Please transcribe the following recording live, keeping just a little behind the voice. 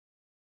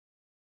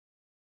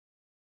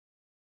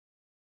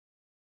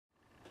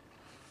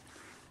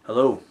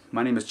Hello,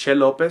 my name is Che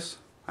Lopez.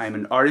 I am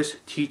an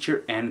artist,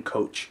 teacher, and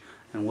coach,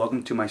 and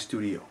welcome to my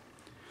studio.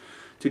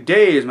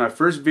 Today is my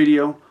first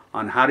video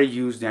on how to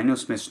use Daniel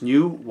Smith's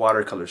new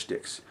watercolor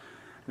sticks.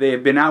 They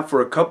have been out for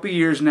a couple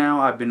years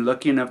now. I've been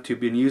lucky enough to have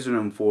been using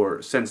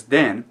them since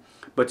then,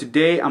 but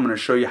today I'm going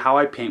to show you how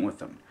I paint with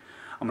them.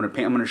 I'm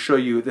going to show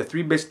you the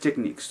three basic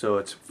techniques. So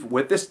it's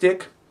with the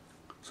stick,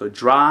 so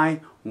dry,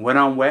 wet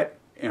on wet,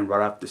 and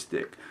right off the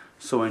stick.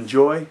 So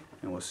enjoy,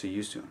 and we'll see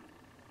you soon.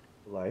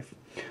 Life.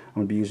 I'm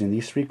going to be using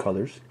these three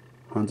colors: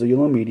 Hansa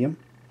Yellow Medium,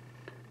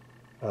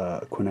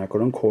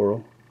 Quinacridone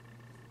Coral,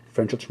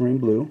 French Ultramarine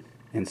Blue,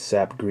 and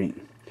Sap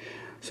Green.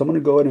 So I'm going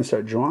to go ahead and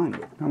start drawing.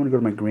 I'm going to go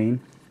to my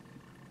green.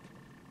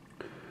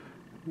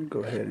 I'm going to go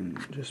ahead and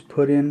just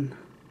put in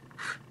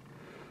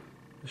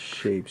the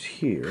shapes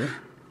here.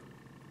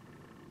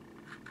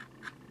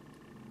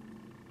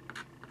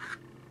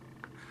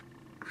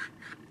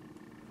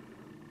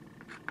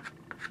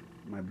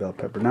 My bell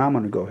pepper. Now I'm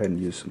going to go ahead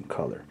and use some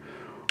color,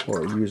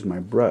 or use my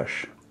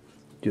brush,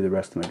 do the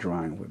rest of my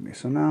drawing with me.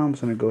 So now I'm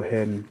just going to go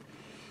ahead and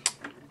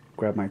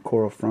grab my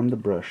coral from the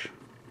brush,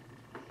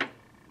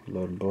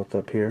 load them both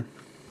up here,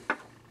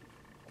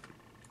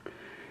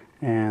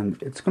 and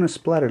it's going to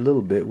splatter a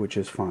little bit, which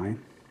is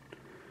fine,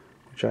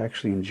 which I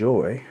actually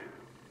enjoy.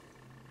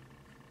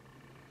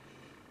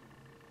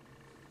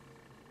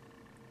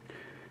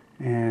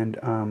 And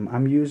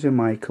I'm using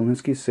my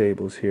Kolinsky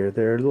Sables here.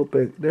 They're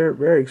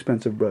very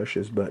expensive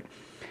brushes, but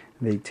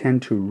they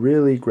tend to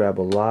really grab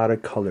a lot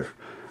of color,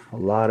 a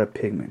lot of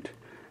pigment,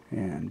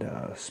 and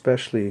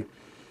especially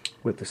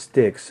with the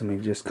sticks, I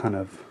mean, just kind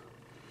of,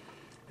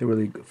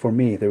 for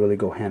me, they really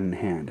go hand in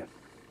hand.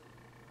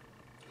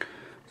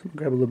 So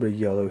grab a little bit of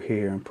yellow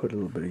here and put a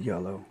little bit of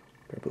yellow.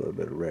 Grab a little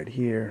bit of red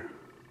here.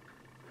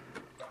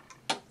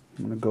 I'm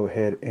going to go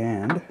ahead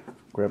and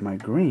grab my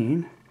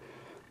green.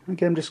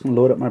 Again, I'm just going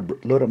to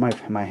load up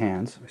my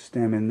hands.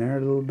 Stem in there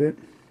a little bit.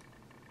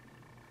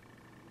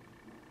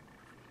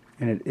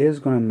 And it is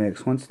going to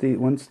mix once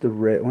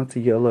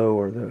the yellow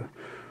or the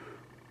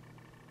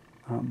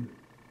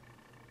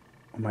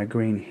my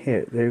green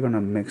hit. They're going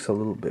to mix a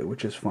little bit,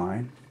 which is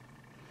fine.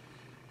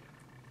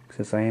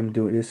 Since I am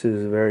doing this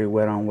is a very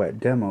wet on wet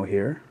demo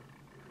here.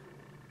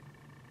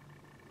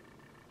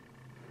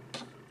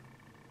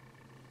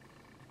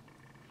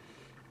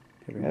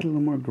 Add a little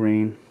more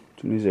green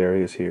to these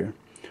areas here.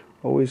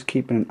 Always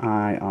keeping an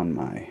eye on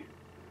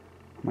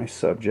my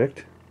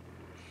subject.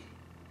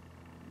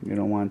 You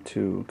don't want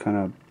to kind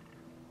of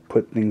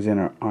put things in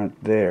that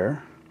aren't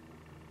there.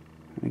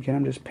 And again,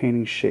 I'm just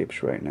painting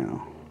shapes right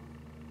now.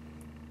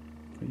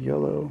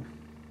 Yellow.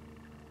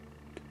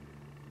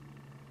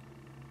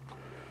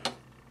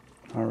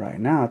 Alright,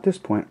 now at this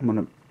point I'm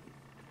going to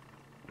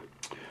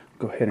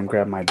go ahead and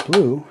grab my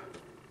blue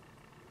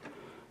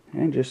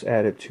and just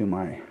add it to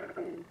my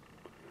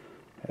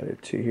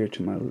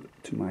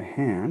my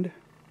hand.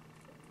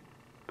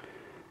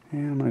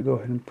 And I'm going to go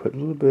ahead and put a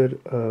little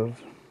bit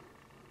of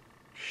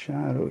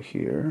shadow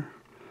here,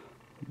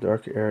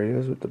 dark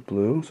areas with the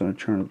blue. So I'm going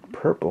to turn it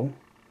purple,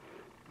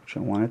 which I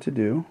wanted to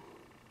do.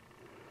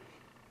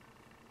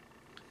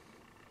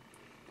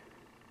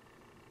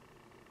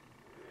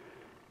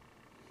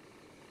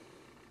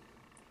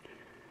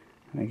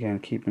 And again,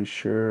 keeping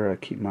sure I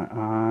keep my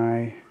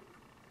eye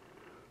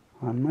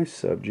on my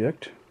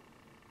subject.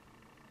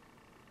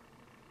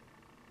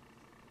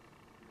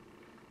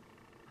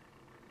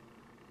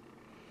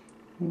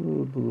 A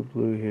little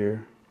blue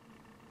here.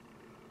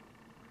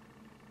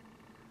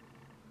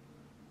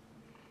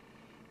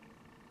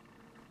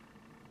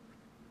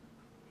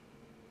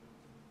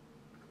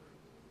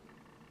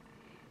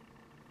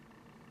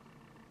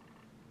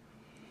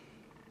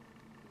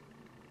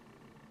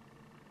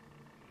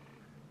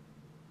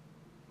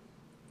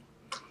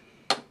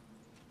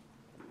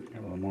 A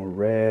little more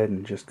red,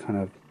 and just kind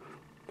of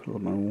put a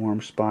little more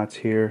warm spots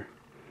here.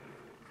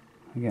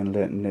 Again,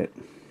 letting it,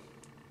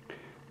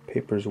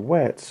 paper's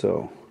wet,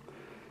 so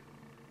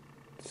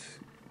it's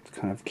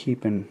kind of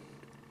keeping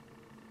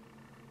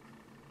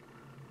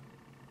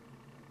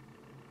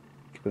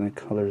the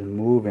colors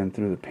moving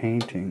through the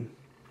painting.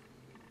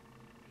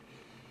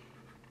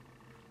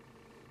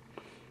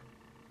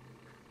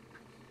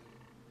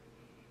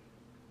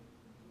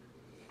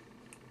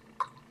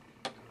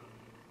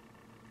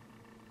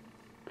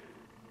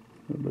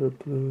 A little bit of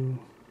blue.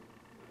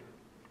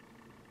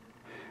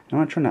 I'm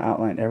not trying to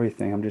outline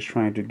everything. I'm just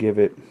trying to give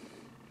it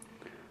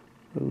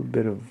a little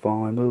bit of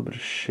volume, a little bit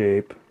of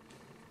shape,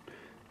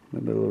 a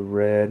little bit of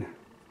red,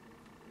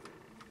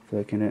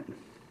 thicken it,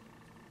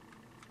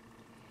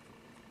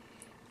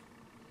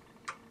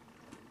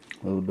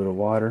 a little bit of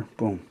water,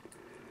 boom,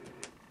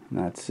 and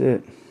that's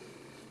it.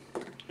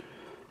 I'm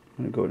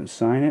going to go ahead and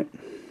sign it.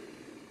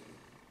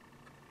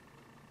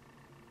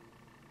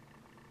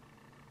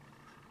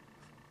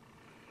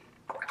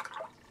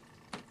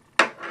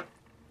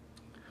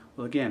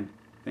 Well, again,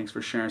 Thanks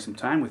for sharing some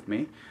time with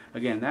me.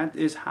 Again, that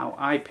is how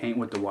I paint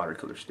with the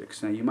watercolor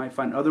sticks. Now you might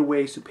find other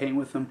ways to paint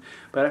with them,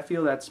 but I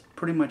feel that's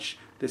pretty much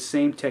the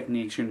same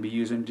techniques you're going to be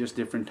using, just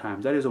different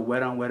times. That is a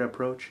wet on wet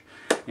approach,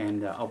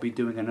 and I'll be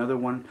doing another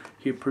one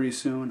here pretty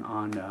soon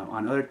on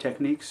other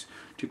techniques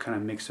to kind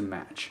of mix and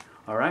match.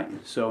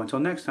 Alright, so until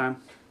next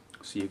time,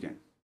 see you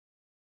again.